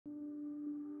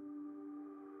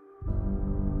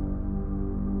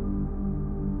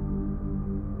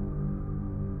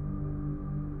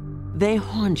They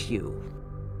haunt you.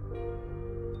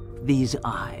 These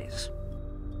eyes.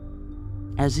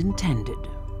 As intended.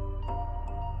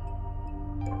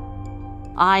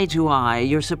 Eye to eye,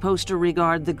 you're supposed to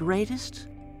regard the greatest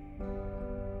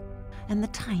and the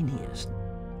tiniest,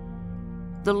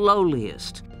 the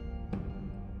lowliest,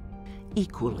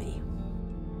 equally.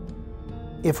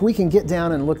 If we can get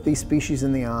down and look these species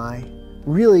in the eye,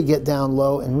 really get down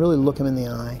low and really look them in the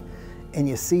eye, and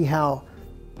you see how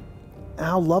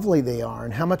lovely they are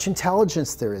and how much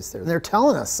intelligence there is there. They're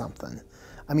telling us something.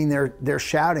 I mean, they're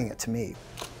shouting it to me.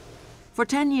 For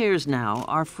 10 years now,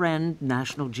 our friend,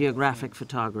 National Geographic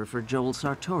photographer Joel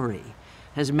Sartore,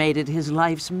 has made it his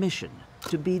life's mission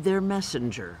to be their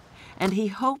messenger, and he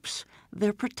hopes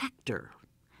their protector,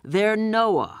 their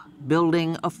Noah,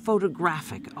 building a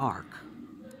photographic ark.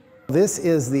 This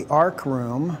is the ark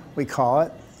room, we call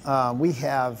it. We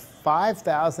have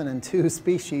 5,002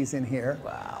 species in here,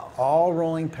 wow, all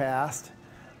rolling past.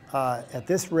 At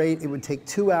this rate, it would take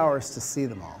 2 hours to see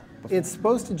them all. It's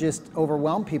supposed to just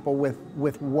overwhelm people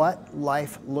with what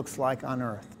life looks like on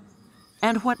Earth.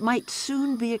 And what might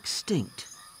soon be extinct.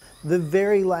 The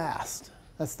very last,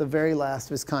 that's the very last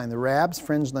of his kind, the Rab's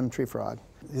fringe-limbed tree frog.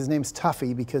 His name's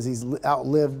Tuffy because he's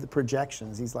outlived the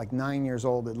projections. He's like 9 years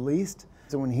old at least.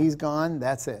 So when he's gone,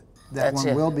 that's it. That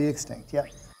one will be extinct, yep.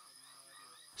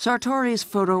 Sartore's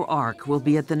photo ark will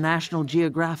be at the National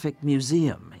Geographic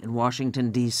Museum in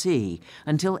Washington, D.C.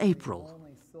 until April.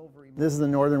 This is the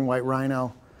northern white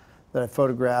rhino that I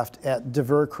photographed at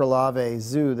Dvor Králové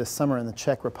Zoo this summer in the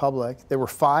Czech Republic. There were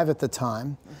 5 at the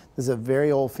time. There's a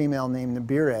very old female named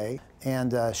Nabire,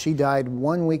 and she died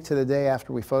 1 week to the day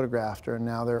after we photographed her, and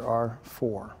now there are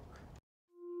 4.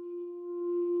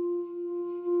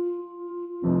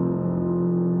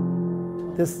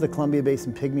 This is the Columbia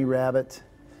Basin pygmy rabbit.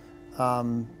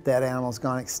 That animal's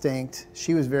gone extinct.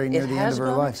 She was very near the end of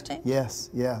her life. Extinct? Yes,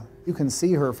 yeah. You can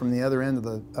see her from the other end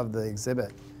of the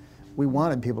exhibit. We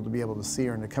wanted people to be able to see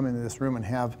her and to come into this room and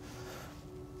have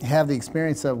the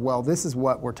experience of, well, this is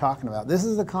what we're talking about. This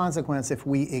is the consequence if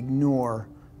we ignore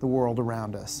the world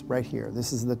around us, right here.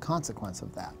 This is the consequence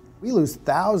of that. We lose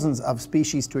thousands of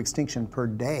species to extinction per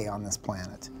day on this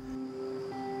planet.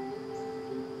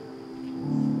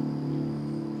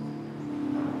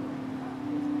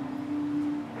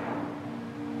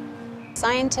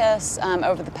 Scientists,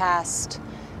 over the past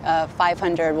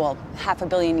 500, well, half a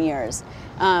billion years,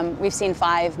 we've seen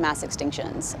 5 mass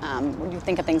extinctions. When you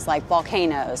think of things like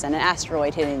volcanoes and an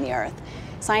asteroid hitting the Earth.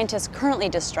 Scientists currently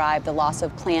describe the loss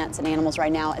of plants and animals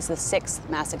right now as the 6th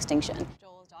mass extinction.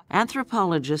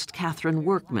 Anthropologist Catherine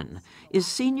Workman is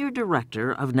Senior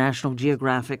Director of National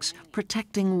Geographic's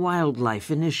Protecting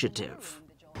Wildlife Initiative.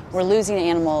 We're losing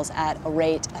animals at a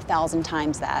rate 1,000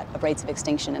 times that of rates of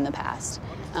extinction in the past,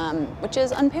 which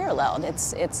is unparalleled.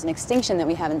 It's an extinction that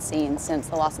we haven't seen since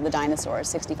the loss of the dinosaurs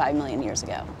 65 million years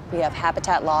ago. We have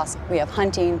habitat loss, we have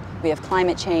hunting, we have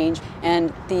climate change,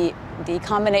 and the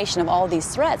combination of all these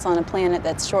threats on a planet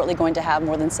that's shortly going to have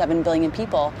more than 7 billion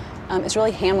people is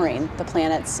really hammering the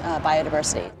planet's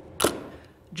biodiversity.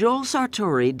 Joel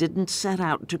Sartore didn't set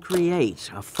out to create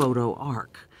a photo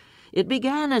ark. It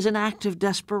began as an act of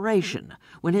desperation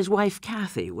when his wife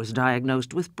Kathy was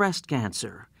diagnosed with breast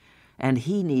cancer, and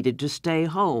he needed to stay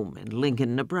home in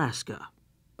Lincoln, Nebraska.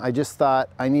 I just thought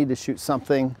I need to shoot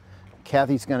something.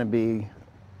 Kathy's going to be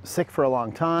sick for a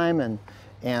long time, and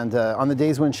on the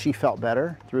days when she felt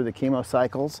better through the chemo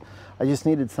cycles, I just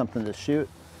needed something to shoot.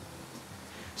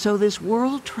 So this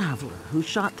world traveler who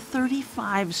shot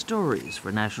 35 stories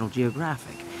for National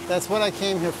Geographic. That's what I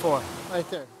came here for,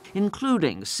 right there.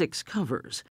 Including 6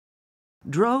 covers,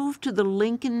 drove to the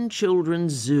Lincoln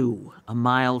Children's Zoo, a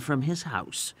mile from his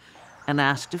house, and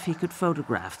asked if he could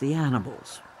photograph the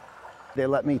animals. They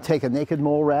let me take a naked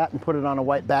mole rat and put it on a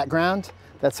white background.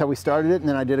 That's how we started it, and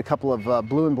then I did a couple of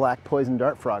blue and black poison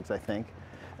dart frogs, I think,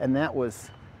 and that was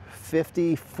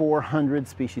 5,400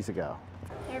 species ago.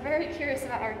 They're very curious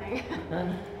about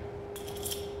everything.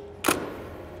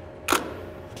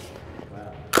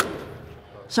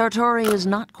 Sartore is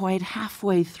not quite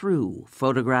halfway through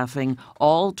photographing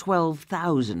all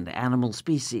 12,000 animal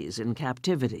species in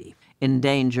captivity,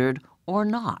 endangered or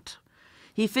not.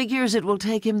 He figures it will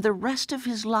take him the rest of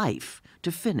his life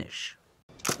to finish.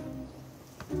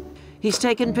 He's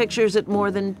taken pictures at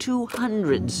more than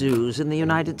 200 zoos in the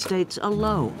United States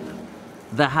alone.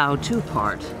 The how-to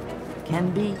part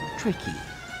can be tricky.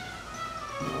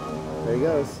 There he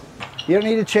goes. You don't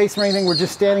need to chase or anything. We're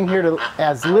just standing here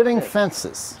as living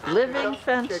fences. Living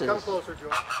fences. Okay, come closer,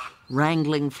 Joel.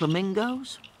 Wrangling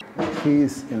flamingos.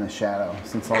 He's in the shadow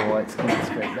since all the light's coming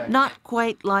straight back. Not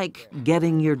quite like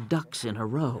getting your ducks in a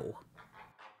row.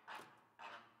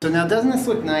 So now doesn't this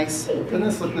look nice? Doesn't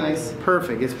this look nice?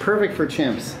 Perfect. It's perfect for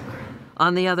chimps.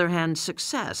 On the other hand,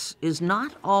 success is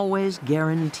not always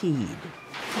guaranteed.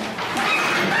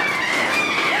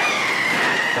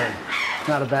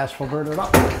 Not a bashful bird at all.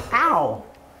 Ow!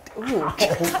 Ooh,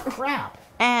 crap.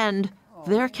 And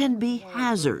there can be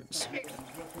hazards.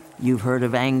 You've heard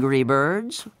of angry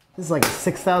birds? This is like a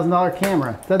 $6,000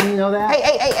 camera. Doesn't he know that?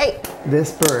 Hey!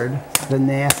 This bird, the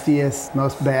nastiest,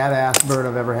 most badass bird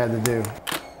I've ever had to do.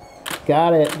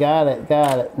 Got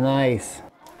it. Nice.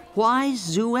 Why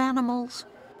zoo animals?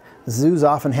 Zoos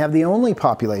often have the only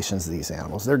populations of these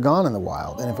animals. They're gone in the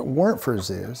wild. And if it weren't for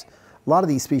zoos, a lot of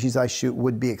these species I shoot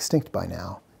would be extinct by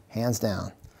now, hands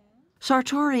down.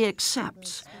 Sartore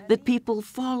accepts that people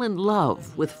fall in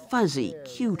love with fuzzy,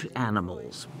 cute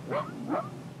animals,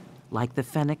 like the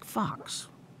fennec fox.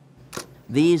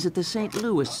 These at the St.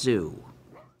 Louis Zoo.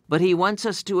 But he wants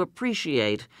us to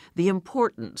appreciate the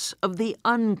importance of the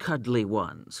uncuddly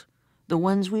ones, the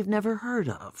ones we've never heard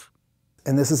of.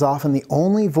 And this is often the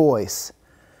only voice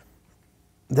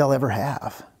they'll ever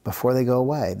have before they go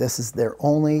away. This is their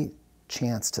only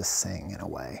chance to sing, in a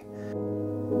way.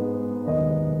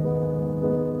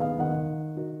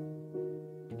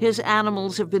 His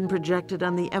animals have been projected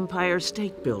on the Empire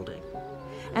State Building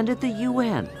and at the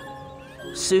UN.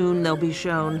 Soon they'll be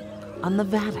shown on the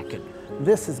Vatican.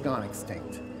 This has gone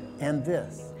extinct, and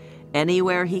this.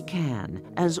 Anywhere he can,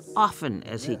 as often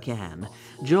as he can,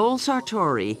 Joel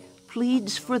Sartore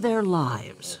pleads for their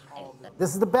lives.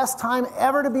 This is the best time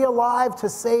ever to be alive to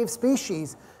save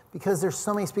species, because there's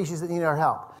so many species that need our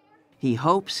help. He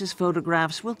hopes his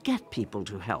photographs will get people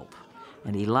to help,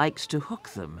 and he likes to hook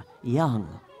them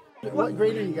young. What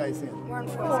grade are you guys in? We're in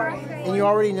 4th. And you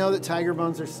already know that tiger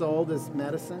bones are sold as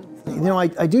medicine? You know,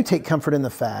 I do take comfort in the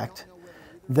fact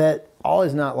that all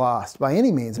is not lost by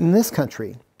any means. In this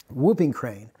country, whooping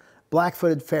crane,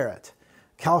 black-footed ferret,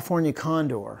 California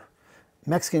condor,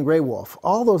 Mexican gray wolf,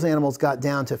 all those animals got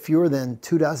down to fewer than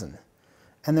 2 dozen.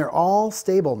 And they're all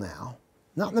stable now.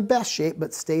 Not in the best shape,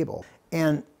 but stable.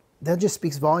 And that just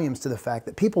speaks volumes to the fact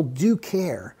that people do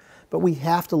care, but we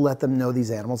have to let them know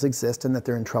these animals exist and that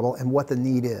they're in trouble and what the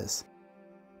need is.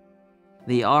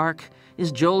 The Ark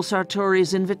is Joel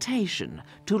Sartore's invitation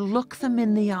to look them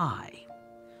in the eye,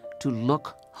 to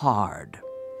look hard.